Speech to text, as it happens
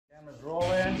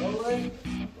And rolling.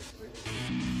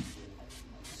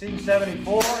 Scene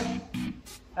 74.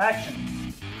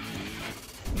 Action.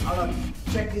 Alan,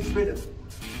 check this rhythm.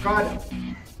 Guard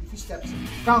him. If he steps in,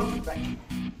 count it back.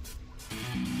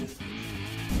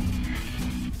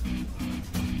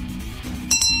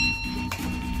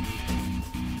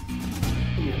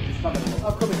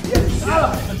 Oh, come in. Yes.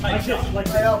 Action. Like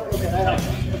I help. Okay, I help.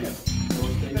 Okay.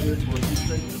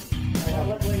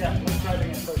 Let's try it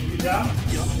again. So you down.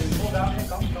 You pull down. Here,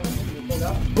 come. You pull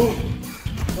down. Boom.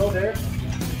 Go there.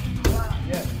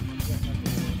 Yes.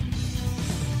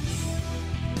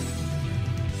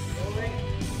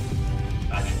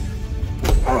 Action.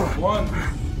 1,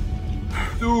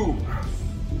 2,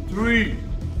 3,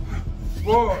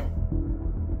 4.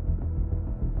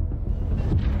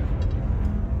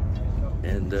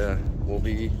 And we'll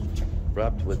be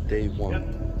wrapped with day 1. Yep.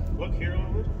 Look here,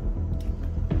 Ouled.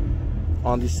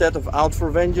 On the set of Out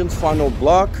for Vengeance final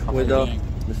block with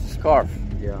Mr. Scarf.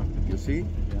 Yeah, You see?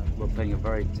 yeah, we're playing a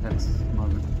very tense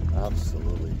moment.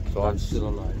 Absolutely. So I'm still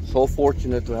alive. so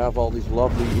fortunate to have all these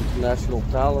lovely international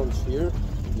talents here.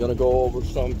 I'm gonna go over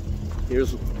some.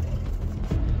 Here's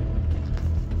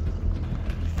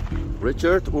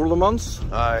Richard Oerlemans.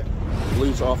 Hi.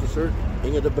 Police officer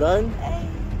Inge de Bruijn.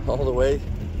 All the way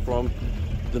from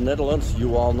the Netherlands.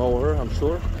 You all know her, I'm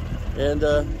sure. And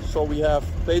so we have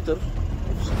Peter.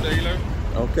 Officer Taylor.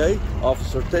 Okay,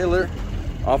 Officer Taylor.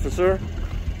 Officer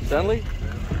Stanley.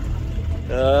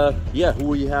 Yeah, who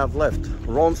we have left?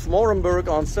 Ron Smoorenburg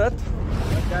on set.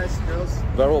 Right, guys, girls.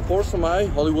 Beryl Porsamai,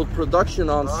 Hollywood production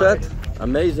on set.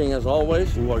 Amazing as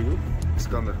always. Who are you?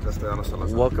 Iskander, Castellanos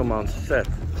Salazar. Welcome on set.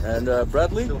 And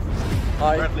Bradley.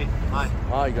 Hi. Bradley. Hi.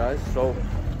 Hi guys. So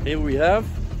here we have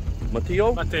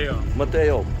Matteo.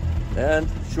 Matteo. And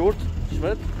Short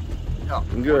Schmidt. Yeah.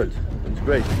 Good. It's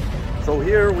great. So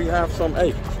here we have some.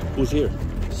 Hey, who's here?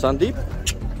 Sandeep.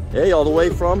 Hey, all the way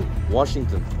from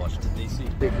Washington. Washington, D.C.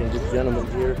 And this gentleman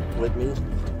here with me,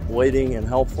 waiting and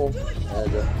helpful,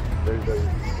 and very, very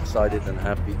excited and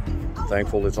happy.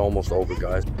 Thankful it's almost over,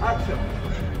 guys. Action.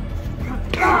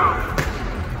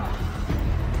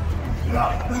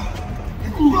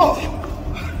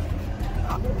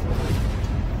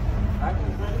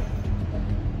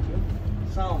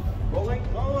 Sound rolling,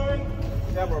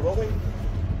 camera rolling,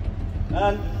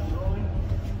 and rolling.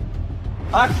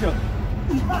 Action.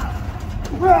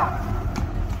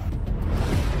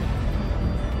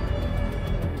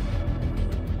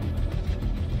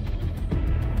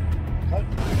 Cut.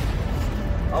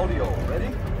 Audio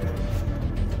ready,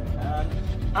 and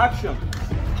action.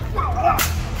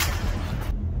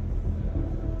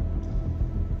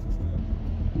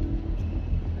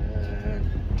 And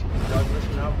guys,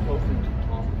 listen now closely to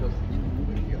Tom because he's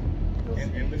moving here.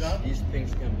 In the gun? These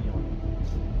things can be on.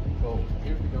 So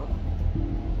here's the gun.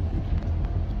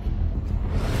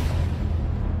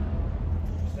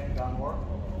 Same gun work.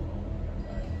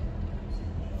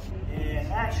 And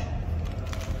action.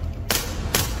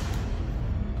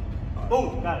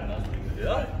 Boom. Got it.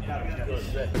 Yeah. Got it.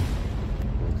 Good.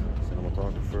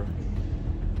 Cinematographer.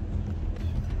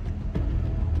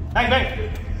 Bang, bang.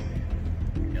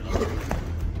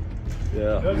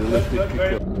 Yeah. Good,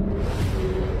 very.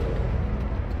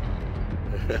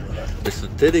 Mr.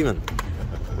 Tiddyman.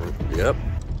 Yep.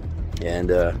 And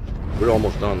we're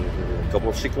almost done. A couple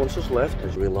of sequences left.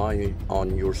 Just rely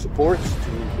on your support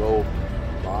to go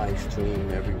live stream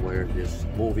everywhere this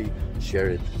movie. Share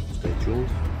it. Stay tuned.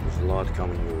 There's a lot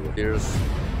coming your way. Here's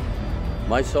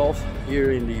myself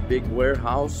here in the big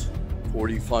warehouse for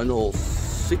the final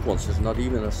sequences, not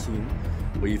even a scene.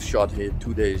 We've shot here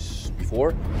 2 days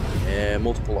before and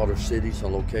multiple other cities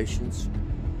and locations.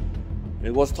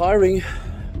 It was tiring,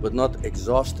 but not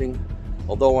exhausting.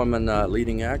 Although I'm a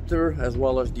leading actor as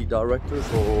well as the director,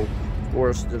 so of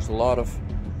course there's a lot of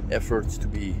efforts to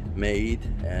be made.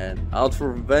 And Out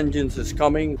for Vengeance is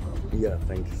coming. Yeah,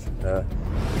 thanks.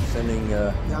 Sending,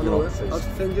 Yeah, you know, Out for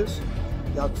Vengeance.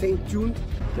 Yeah, stay tuned.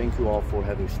 thank you all for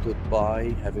having stood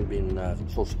by, having been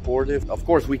so supportive. Of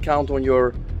course, we count on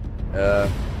your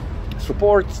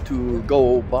support to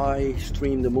go buy,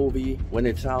 stream the movie when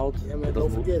it's out. Yeah, man,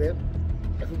 don't forget it.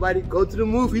 Everybody go to the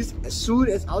movies as soon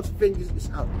as Out for Vengeance is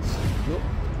out.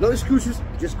 No excuses,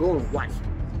 just go and watch.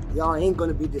 Y'all ain't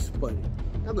gonna be disappointed.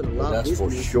 I'm gonna love That's this for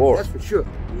movie. sure. That's for sure.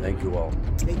 Thank you all.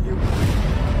 Thank you.